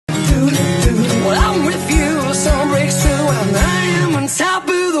Well, I'm with you, sun breaks through, and I am on top of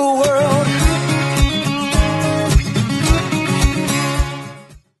the world.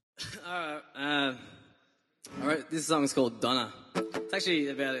 Alright, this song is called Donna. It's actually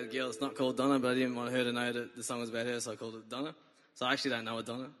about a girl. It's not called Donna, but I didn't want her to know that the song was about her, so I called it Donna. So I actually don't know a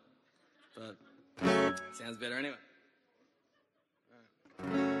Donna, but it sounds better anyway.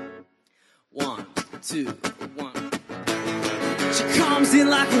 Right. 1, 2, 1. She comes in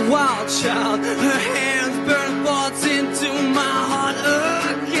like a wild child. Her hands burn thoughts into my heart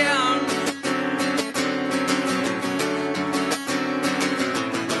again.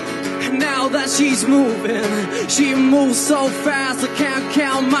 And now that she's moving, she moves so fast I can't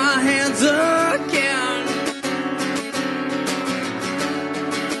count my hands again.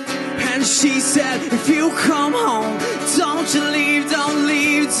 And she said, if you come home, don't you leave, don't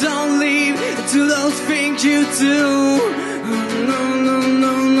leave, don't leave. Do those things you do. No, no,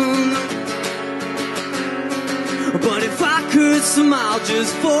 no, no, no. But if I could smile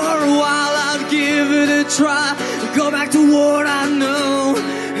just for a while, I'd give it a try. Go back to what I know,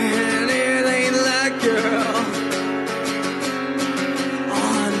 and it ain't that girl.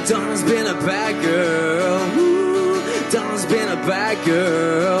 Oh, and Donna's been a bad girl. Ooh, Donna's been a bad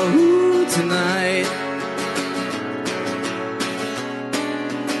girl. Ooh, tonight.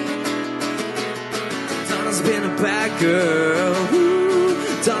 Donna's been a bad girl. Ooh,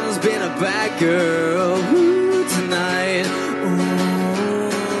 Donna's been a bad girl. Ooh, tonight. Ooh,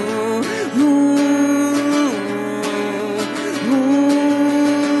 ooh, ooh.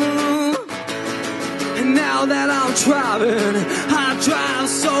 And now that I'm driving, I drive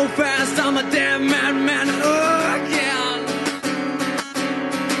so fast, I'm a damn madman again.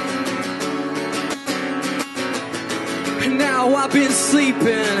 And now I've been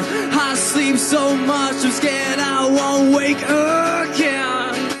sleeping, I sleep so much, I'm scared I won't wake again.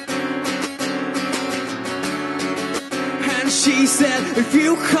 And she said, if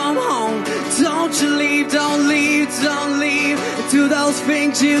you come home, don't you leave, don't leave, don't leave. Do those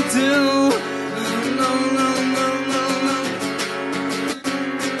things you do. No, no, no, no, no.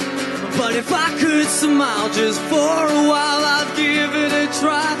 But if I could smile just for a while, I'd give it a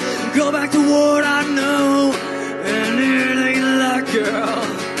try. Go back to what I know, and it ain't that girl.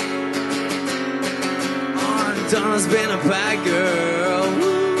 Donna's been a bad girl.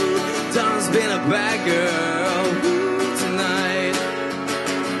 Ooh, Donna's been a bad girl. Ooh, tonight.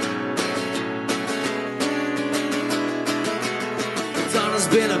 Donna's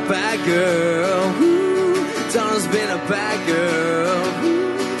been a bad girl. Ooh, Donna's been a bad girl.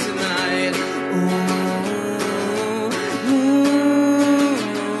 Ooh, tonight. Ooh, ooh,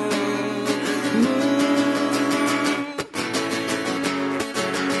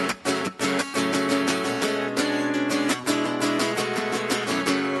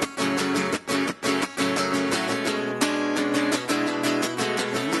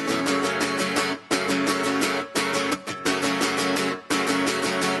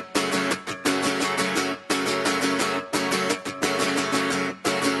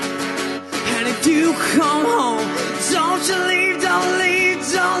 you come home, don't you leave, don't leave,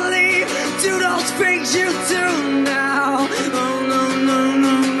 don't leave. Do those things you do now. Oh, no, no,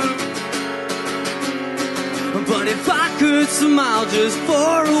 no, no. But if I could smile just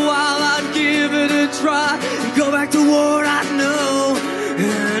for a while, I'd give it a try. Go back to what I know,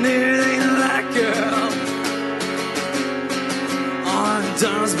 and it ain't that girl. Oh,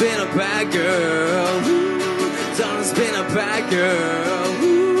 Donna's been a bad girl. Ooh, Donna's been a bad girl.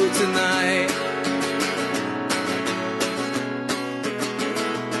 Ooh, tonight.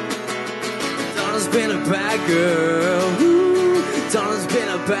 Donna's been a bad girl. Ooh, Donna's been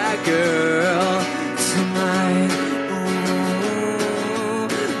a bad girl.